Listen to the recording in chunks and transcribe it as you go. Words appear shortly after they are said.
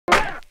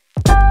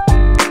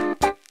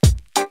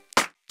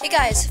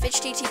guys,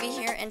 FHDTV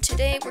here, and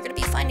today we're going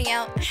to be finding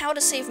out how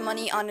to save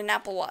money on an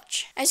Apple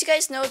Watch. As you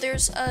guys know,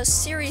 there's a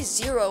Series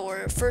 0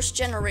 or first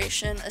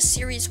generation, a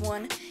Series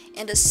 1,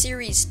 and a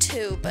Series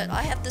 2, but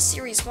I have the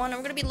Series 1, and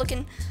we're going to be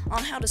looking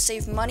on how to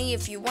save money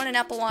if you want an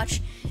Apple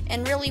Watch,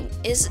 and really,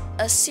 is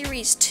a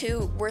Series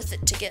 2 worth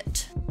it to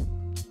get?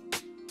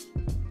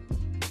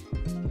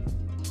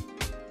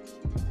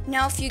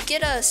 Now, if you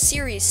get a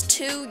Series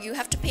 2, you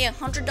have to pay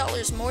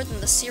 $100 more than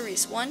the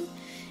Series 1,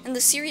 and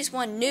the Series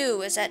 1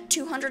 new is at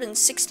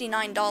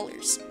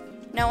 $269.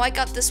 Now, I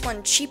got this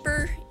one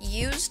cheaper,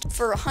 used,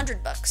 for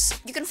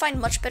 $100. You can find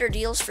much better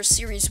deals for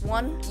Series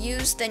 1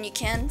 used than you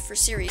can for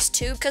Series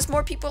 2, because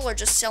more people are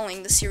just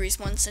selling the Series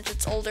 1 since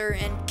it's older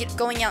and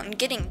going out and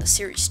getting the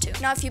Series 2.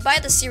 Now, if you buy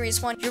the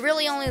Series 1, you're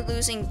really only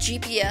losing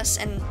GPS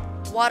and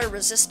water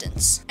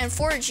resistance. And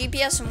for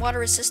GPS and water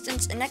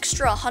resistance, an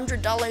extra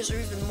 $100 or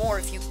even more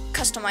if you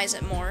customize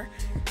it more,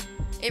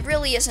 it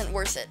really isn't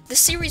worth it. The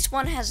Series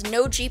 1 has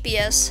no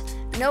GPS,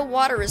 no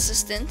water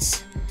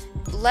resistance,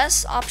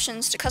 less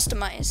options to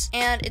customize,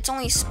 and it's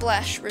only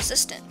splash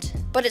resistant.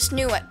 But it's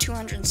new at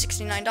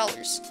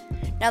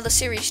 $269. Now the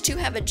Series 2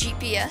 have a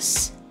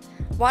GPS,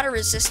 water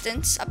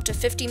resistance up to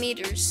 50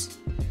 meters,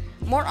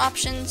 more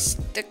options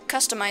to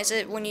customize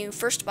it when you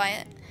first buy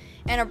it,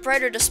 and a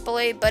brighter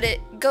display, but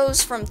it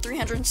goes from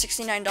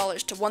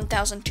 $369 to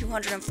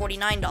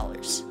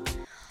 $1,249.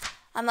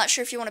 I'm not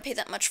sure if you want to pay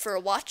that much for a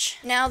watch.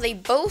 Now, they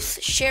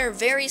both share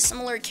very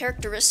similar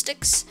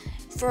characteristics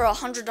for a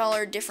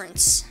 $100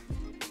 difference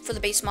for the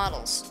base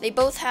models. They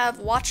both have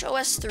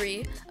watchOS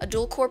 3, a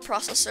dual-core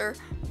processor,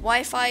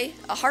 Wi-Fi,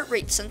 a heart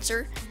rate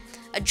sensor,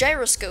 a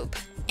gyroscope,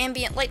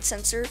 ambient light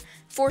sensor,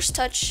 force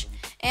touch,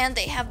 and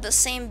they have the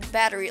same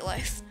battery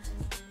life.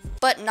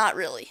 But not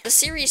really. The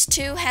Series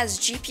 2 has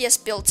GPS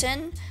built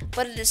in,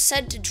 but it is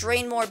said to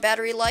drain more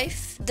battery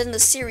life than the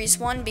Series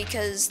 1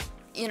 because,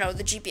 you know,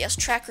 the GPS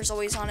tracker is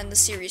always on in the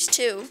Series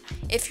 2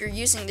 if you're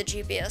using the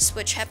GPS,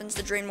 which happens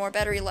to drain more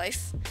battery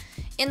life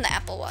in the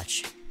Apple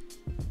Watch.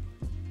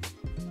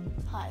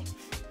 Hi.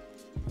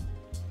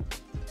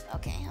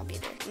 Okay, I'll be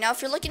there. Now,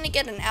 if you're looking to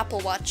get an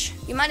Apple Watch,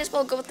 you might as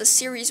well go with the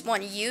Series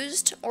 1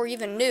 used or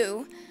even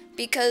new,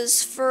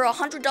 because for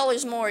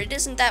 $100 more, it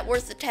isn't that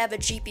worth it to have a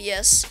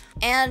GPS,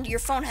 and your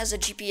phone has a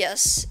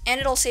GPS,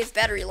 and it'll save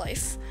battery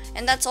life,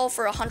 and that's all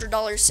for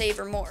 $100 save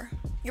or more.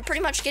 You're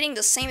pretty much getting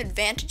the same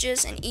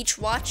advantages in each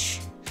watch,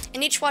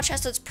 and each watch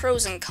has its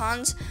pros and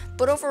cons,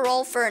 but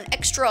overall for an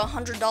extra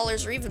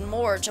 $100 or even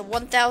more to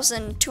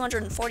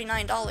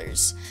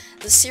 $1,249,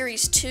 the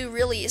Series 2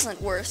 really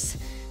isn't worth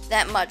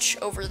that much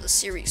over the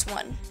Series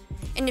 1.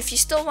 And if you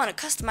still want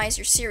to customize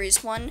your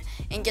Series 1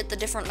 and get the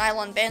different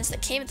nylon bands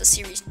that came with the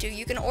Series 2,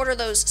 you can order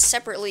those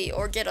separately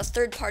or get a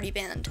third-party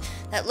band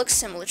that looks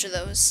similar to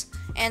those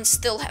and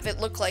still have it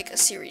look like a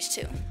Series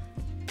 2.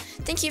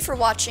 Thank you for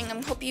watching. I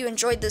hope you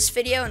enjoyed this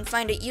video and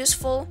find it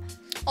useful.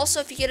 Also,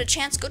 if you get a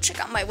chance, go check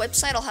out my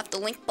website. I'll have the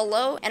link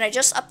below, and I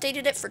just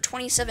updated it for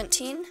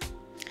 2017.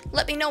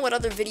 Let me know what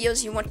other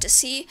videos you want to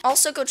see.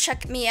 Also, go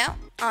check me out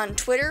on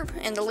Twitter,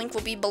 and the link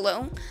will be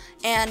below.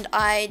 And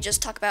I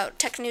just talk about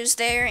tech news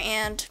there,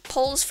 and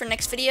polls for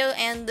next video,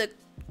 and the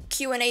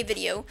Q&A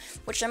video,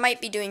 which I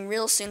might be doing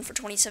real soon for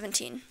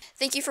 2017.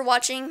 Thank you for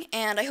watching,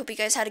 and I hope you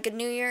guys had a good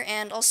New Year,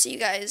 and I'll see you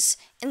guys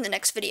in the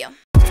next video.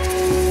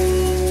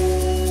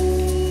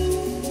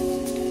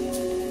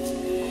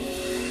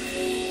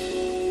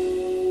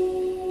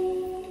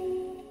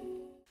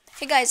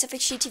 Hey guys,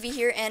 FHDTV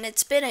here, and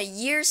it's been a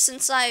year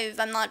since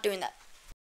I'm not doing that.